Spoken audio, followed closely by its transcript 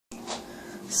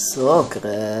So,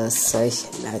 grüß euch.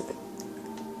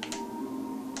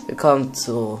 Willkommen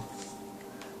zu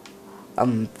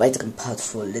einem weiteren Part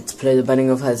von Let's Play The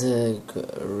Binding of Isaac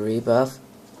Rebirth.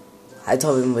 Heute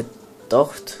habe ich mir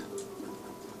gedacht,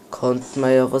 konnten wir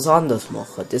ja was anderes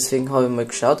machen. Deswegen habe ich mal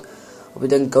geschaut, ob ich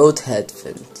den Goathead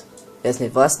finde. Wer es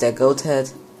nicht weiß, der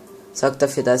Goathead sorgt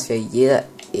dafür, dass wir jeder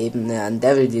Ebene einen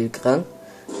Devil Deal kriegen.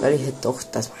 Weil ich hätte gedacht,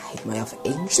 dass wir halt mal auf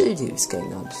Angel Deals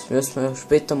gehen. Das müssen wir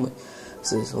später mal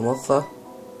so machen.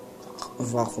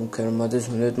 Warum können wir das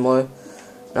nicht mal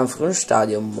in einem frühen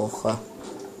Stadium machen?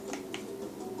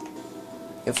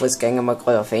 Jedenfalls gehen wir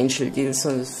gerade auf Angel Deals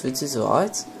und es fühlt sich so an,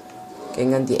 als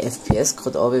gehen die FPS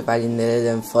gerade runter, weil ich nicht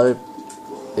den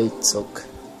Vollbild zog.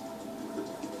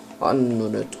 War noch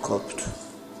nicht gehabt.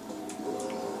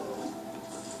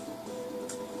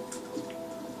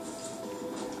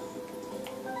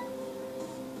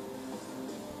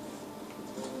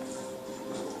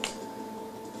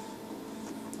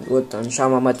 Gut, dann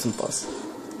schauen wir mal zum Boss.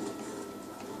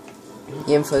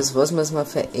 Jedenfalls, was müssen wir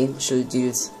für Angel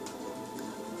Deals?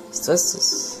 Ist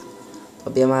das?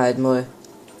 Probieren wir halt mal.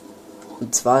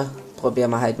 Und zwar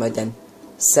probieren wir halt mal den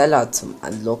Seller zum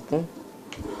Anlocken.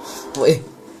 Ui.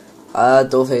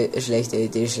 Doofe, schlechte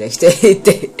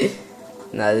Idee.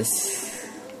 Na, das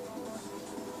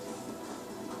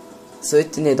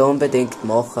sollte ich nicht unbedingt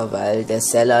machen, weil der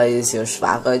Seller ist ja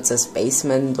schwerer als das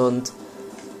Basement und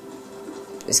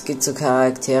es gibt so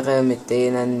Charaktere, mit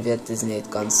denen wird es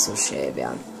nicht ganz so schön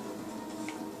werden.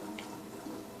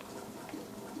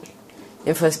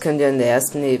 Jedenfalls könnt ihr in der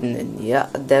ersten Ebene näher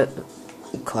der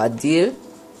Card-Deal,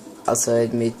 also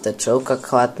halt mit der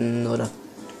Joker-Karten oder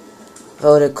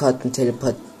rote Karten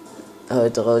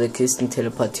rote Kisten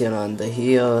teleportieren und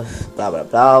hier, bla bla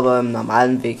bla, aber im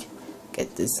normalen Weg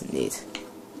geht es nicht.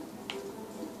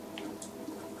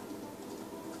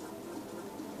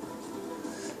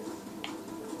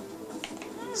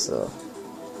 So.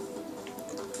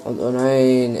 Und oh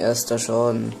nein, erster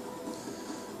Schaden.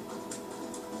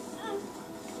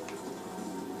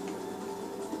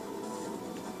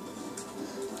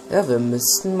 Ja, wir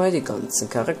müssten mal die ganzen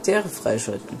Charaktere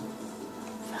freischalten.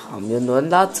 Wir haben ja nur einen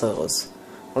Lazarus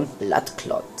und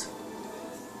Bloodclot.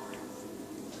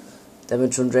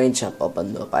 Damage und Range ab, aber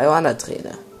nur bei einer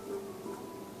Träne.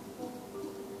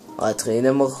 Eine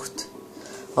Träne macht,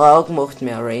 auch macht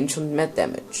mehr Range und mehr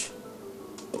Damage.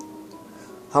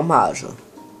 Haben wir auch schon.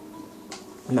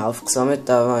 Mal aufgesammelt,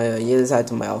 da wir ja jede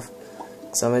Seite mal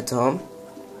aufgesammelt haben.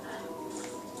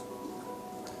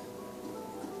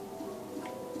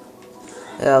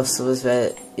 Ja, auf sowas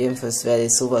jedenfalls werde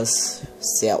ich sowas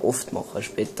sehr oft machen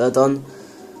später dann,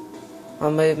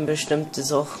 wenn wir eben bestimmte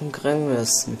Sachen kriegen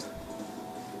müssen.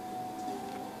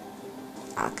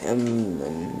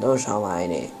 Da schauen wir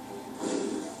eine.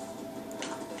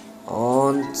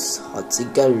 Und hat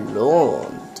sich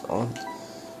gelohnt. Und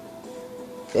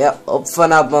der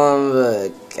Opfernerbombe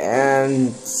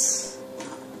kennt.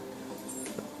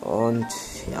 Und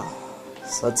ja,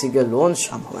 es hat sich gelohnt.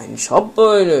 Schauen wir mal in den Shop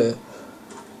rein.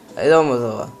 Da haben wir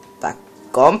so. Der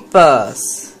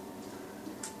Kompass.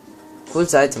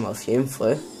 Cooles Item auf jeden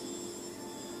Fall.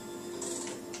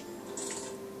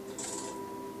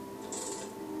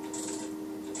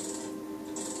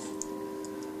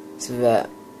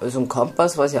 Also ein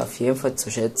Kompass weiß ich auf jeden Fall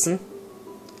zu schätzen.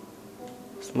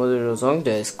 Das muss ich schon sagen,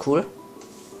 der ist cool.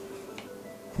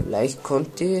 Vielleicht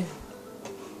konnte ich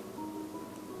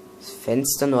das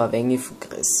Fenster noch ein wenig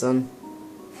vergrößern.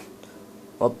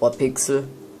 Ein paar Pixel.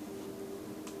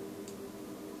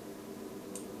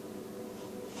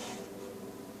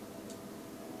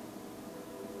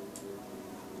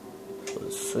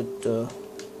 Das sollte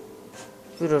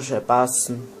wieder schön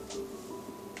passen.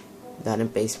 Dann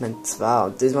im Basement 2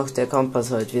 und das macht der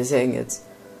Kompass halt. Wir sehen jetzt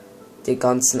die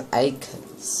ganzen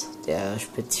Icons der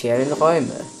speziellen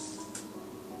Räume.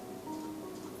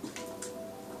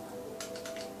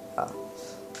 Ja.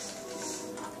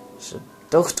 Schon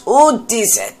gedacht, oh,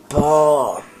 diese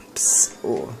Bombs.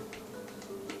 Oh.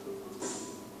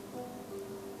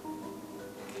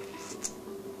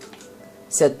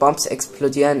 Diese Bombs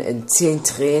explodieren in 10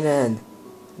 Tränen.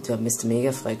 Und wir haben Mr.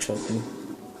 Mega freigeschalten.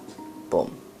 Boom.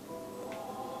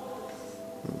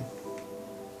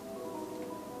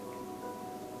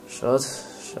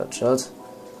 Schaut.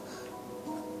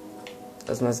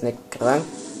 Dass man es nicht krank.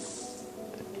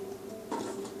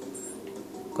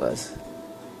 Gut.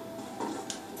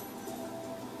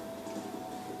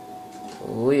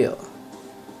 Oh ja.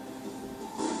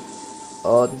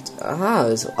 Und, aha,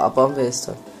 also Bombe ist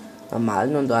da.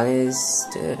 Normalen und eine ist,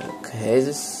 okay,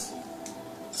 das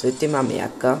sollte man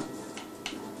merken.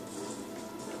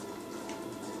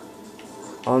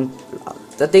 Und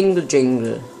der Dingle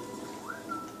Jingle.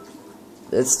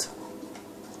 Jetzt.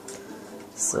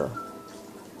 So.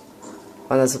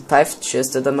 Wenn er so pfeift,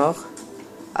 schießt er dann noch.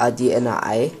 Die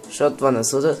NAI schaut, wenn er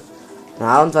so tut.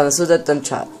 Na, und wenn er so tut, dann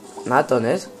chargt. Na, da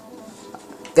nicht.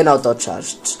 Genau, dort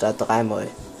chargt. Da dreimal.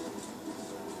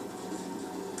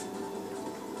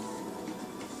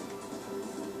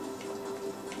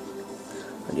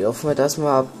 Und ich hoffe mal, dass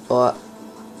wir ein paar.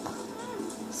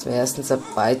 Dass wir erstens ein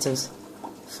paar Items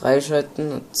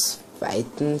freischalten und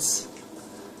zweitens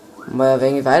mal ein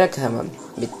wenig weiterkommen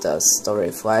mit der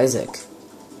Story von Isaac.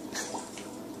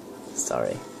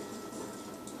 Story.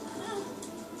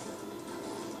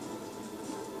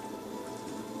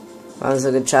 Wenn er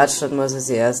so gecharged hat, muss er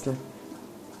sie erstmal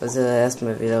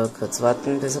wieder kurz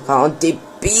warten, bis er kann. Und die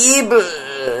Bibel!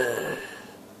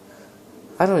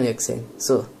 Hat noch nie gesehen.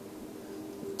 So.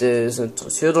 Das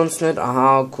interessiert uns nicht.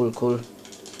 Aha, cool.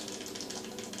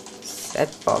 Set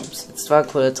Bombs. Jetzt war ein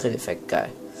cooler Trail-Effekt, geil.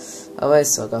 Aber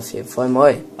ich sag auf jeden Fall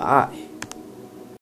mal, bye.